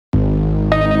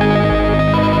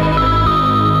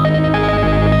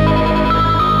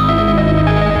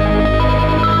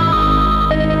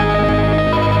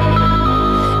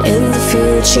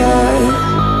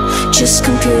future, just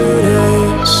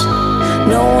computers.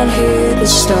 No one here to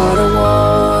start a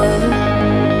war.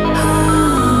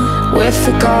 We're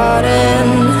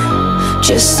forgotten,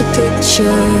 just a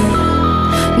picture.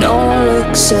 No one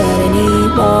looks at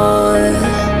anymore.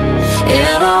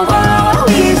 In a world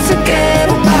we forget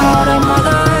about our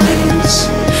mothers.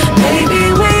 Maybe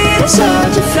we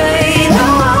deserve to fade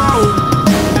away.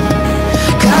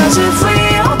 'Cause if we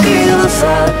don't give a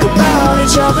fuck about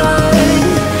each other,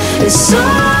 it's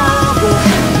over.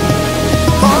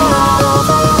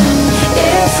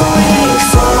 If we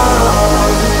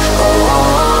fall,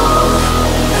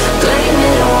 blame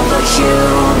it on the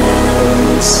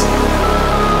humans.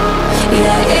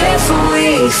 Yeah, if we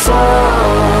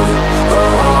fall,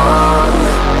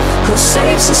 who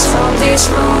saves us from these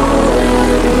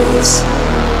ruins?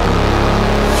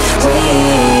 We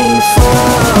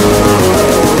fall,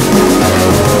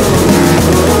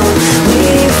 we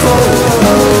fall.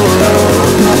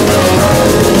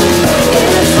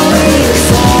 If we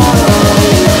fall,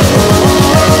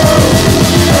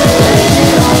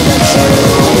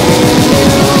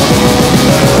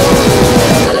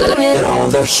 blame it on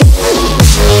the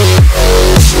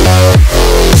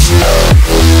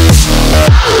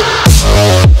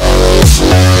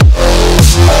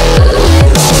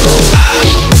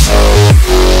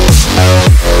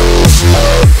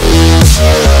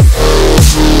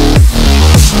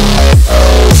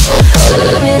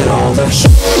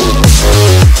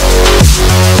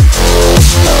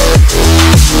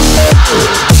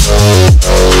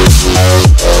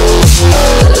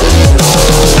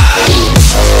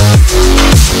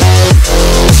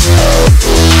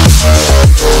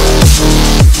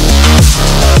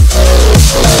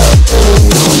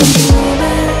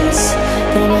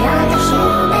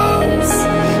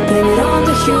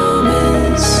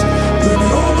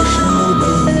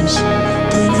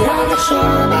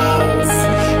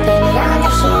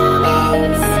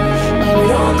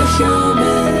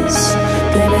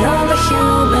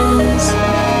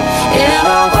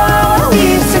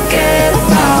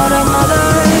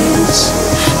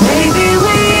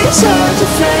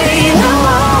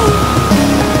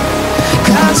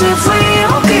if we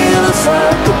don't give a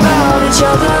fuck about each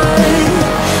other,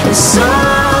 it's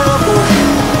over.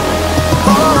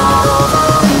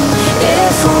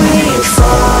 If we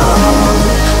fall,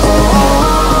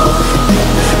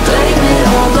 blame it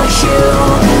on the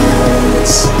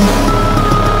humans.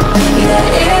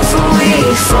 Yeah, if we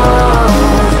fall,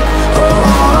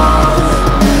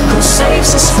 who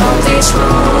saves us from these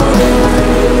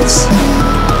ruins?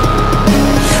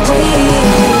 We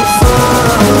fall.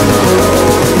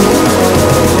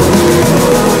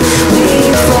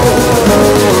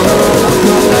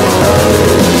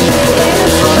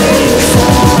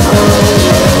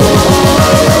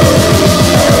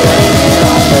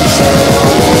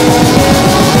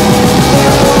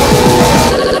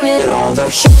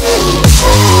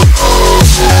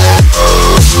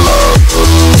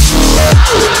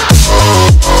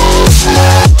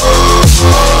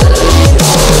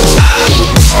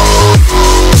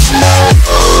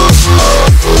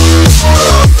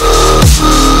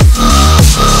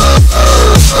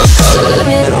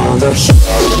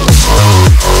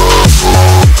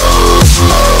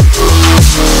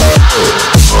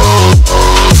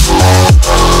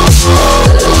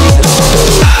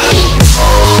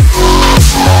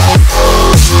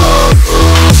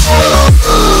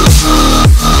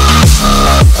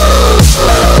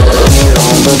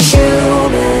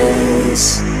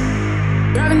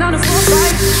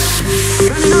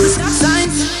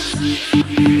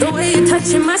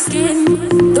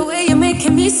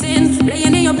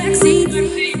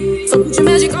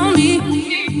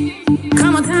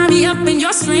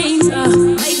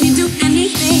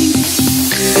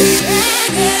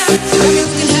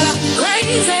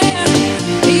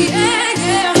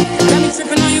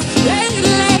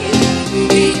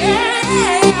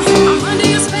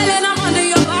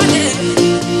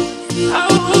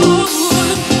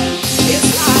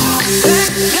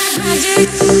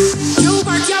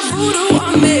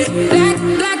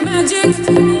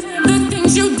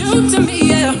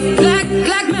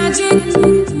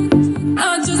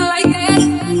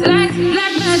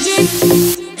 Black magic,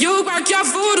 you work your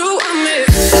voodoo on me.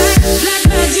 Black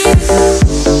magic.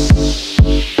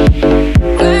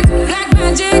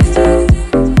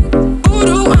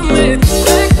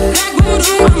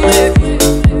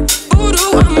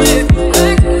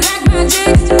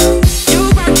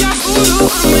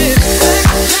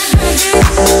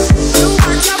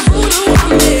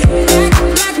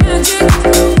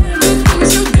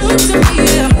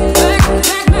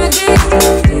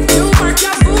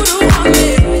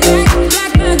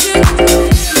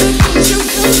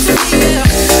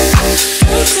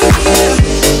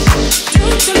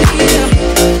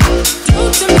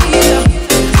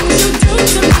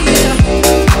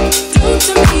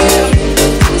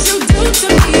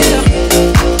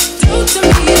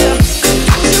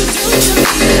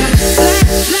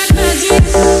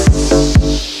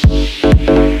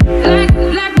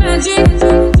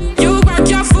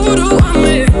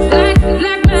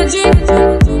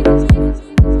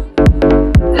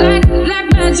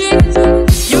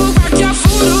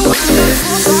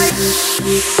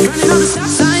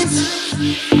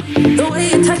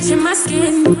 touching my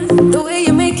skin. The way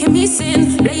you're making me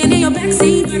sin, laying in your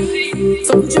backseat.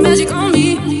 So put your magic on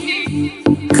me.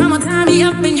 Come on, tie me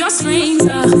up in your strings.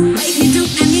 Make me do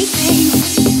anything.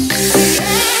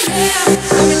 Yeah,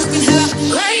 got me looking hella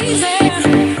crazy.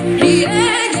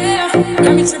 Yeah,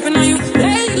 got me tripping on you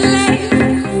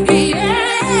lately.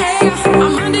 Yeah,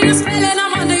 I'm under your spell and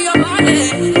I'm under your body.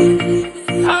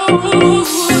 Oh,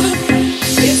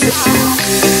 it's hot.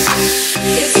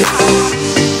 It's hot.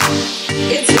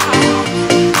 It's hot.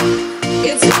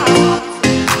 It's hot.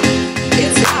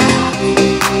 It's hot.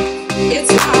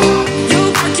 It's hot. You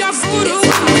work your voodoo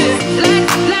on me,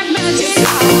 like magic.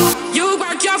 You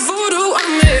work your voodoo on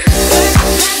me,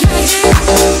 like magic.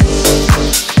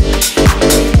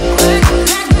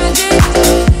 Like magic.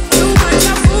 You work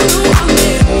your voodoo on me.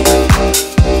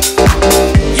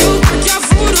 You work your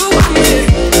voodoo on me.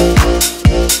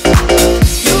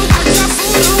 You work your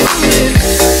voodoo on me.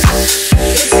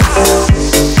 It's hot.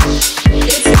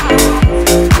 It's hot.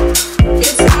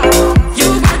 It's hot. You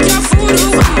work your voodoo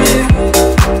on me.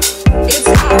 It's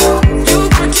hot. You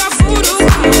work your voodoo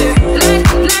on me,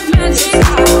 like magic.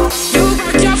 You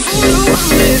work your voodoo on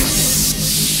me.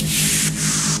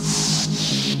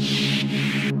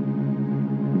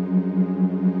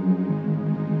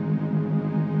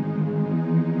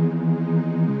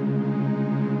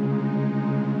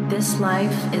 This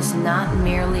life is not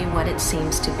merely what it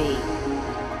seems to be.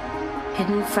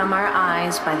 Hidden from our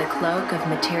eyes by the cloak of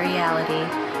materiality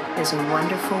is a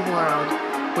wonderful world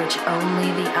which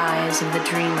only the eyes of the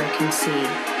dreamer can see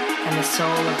and the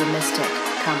soul of the mystic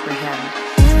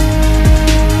comprehend.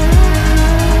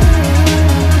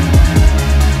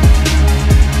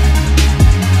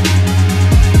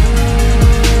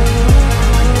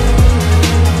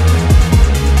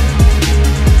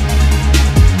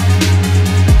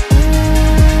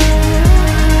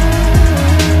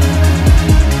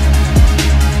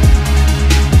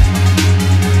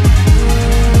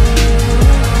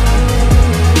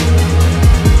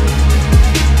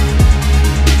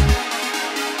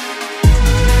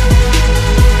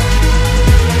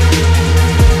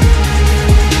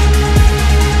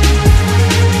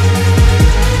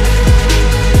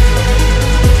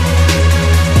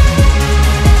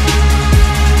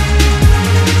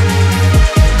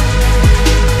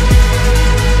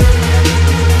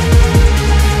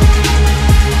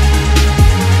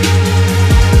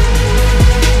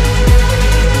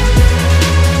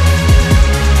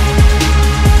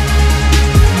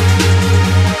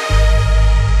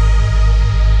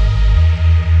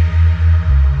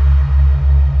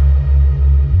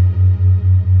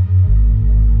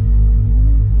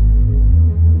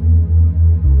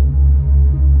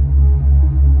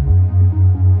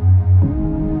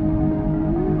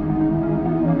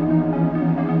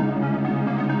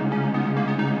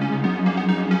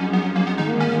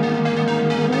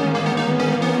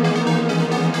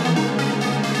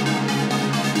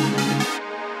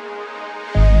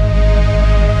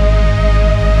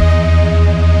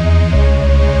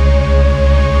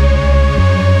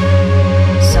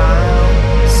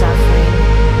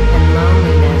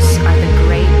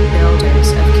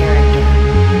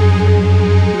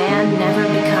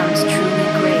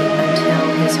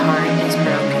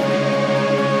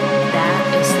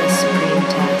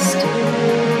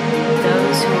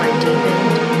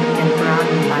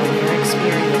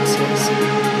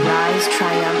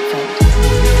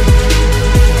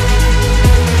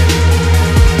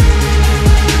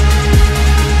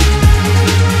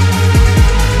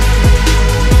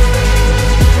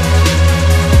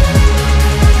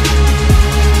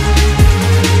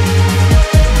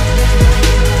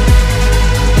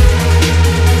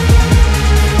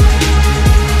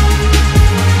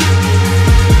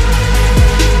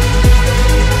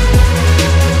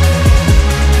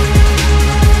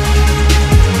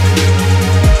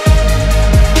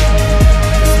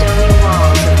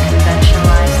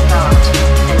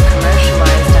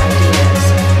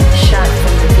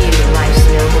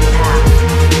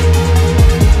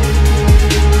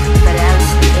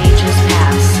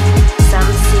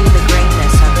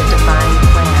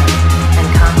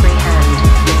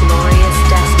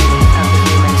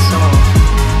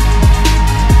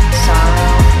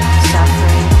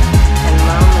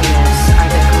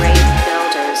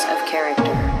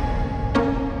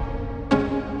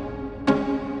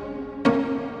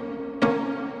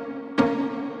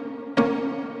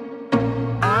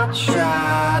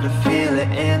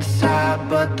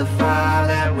 but the fire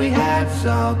that we had's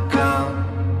all gone.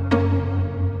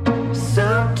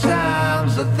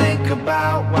 Sometimes I think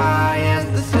about why as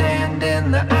the sand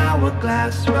in the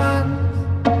hourglass runs.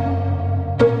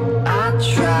 I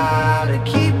try to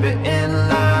keep it in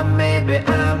line, maybe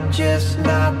I'm just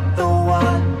not the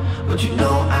one. But you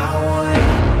know I would,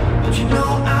 but you know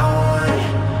I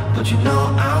would, but you know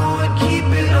I would keep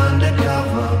it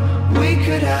undercover. We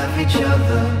could have each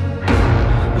other.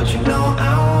 But you know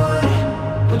I would,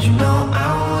 but you know I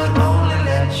would only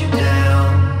let you down.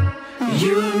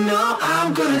 You know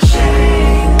I'm gonna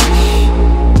change.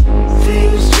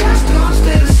 Things just don't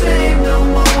stay the same no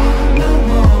more, no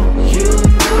more. You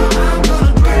know I'm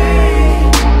gonna break.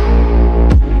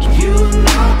 You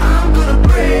know I'm gonna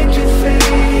break your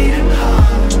fading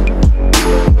heart.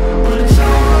 But it's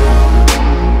over,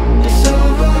 it's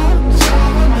over, it's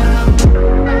over now.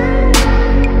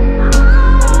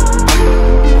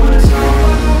 But it's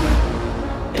over,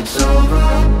 it's over,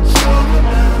 it's over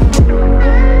now.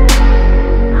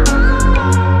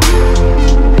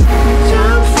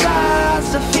 Time flies,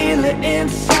 I feel it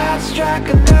inside, strike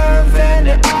a nerve and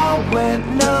it all went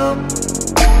numb.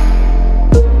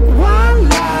 One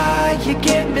lie, you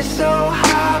get me so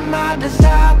high, my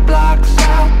desire blocks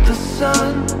out the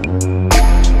sun.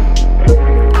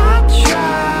 I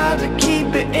try to keep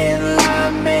it in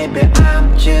line, maybe I'm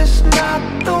just not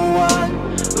the one.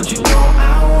 But you know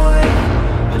I would,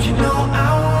 but you know I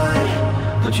would,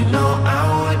 but you know I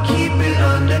would keep it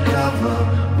undercover.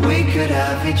 We could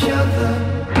have each other.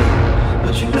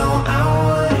 But you know I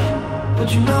would, but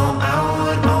you know I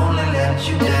would only let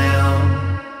you down.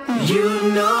 You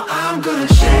know I'm gonna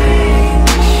change.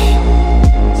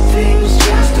 Things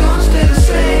just don't stay the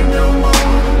same no more,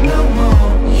 no more.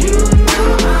 You know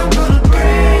I'm gonna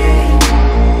break.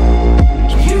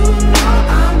 You know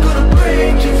I'm gonna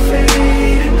break your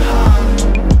fading heart.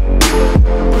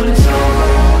 But it's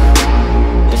over,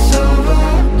 it's over,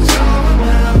 it's over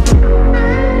now.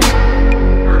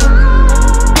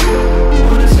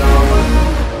 But it's over,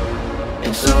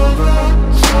 it's over,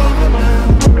 it's over now.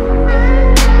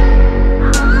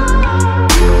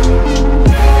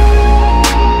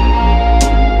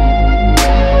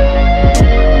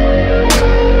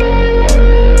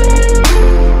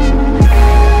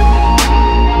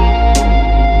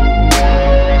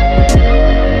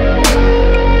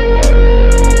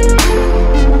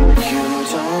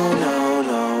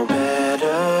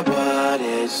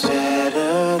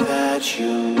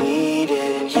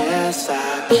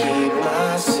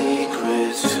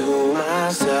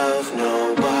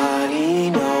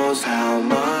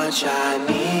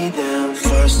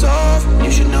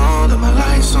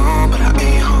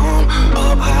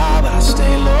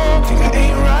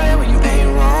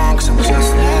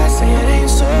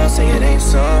 Say it ain't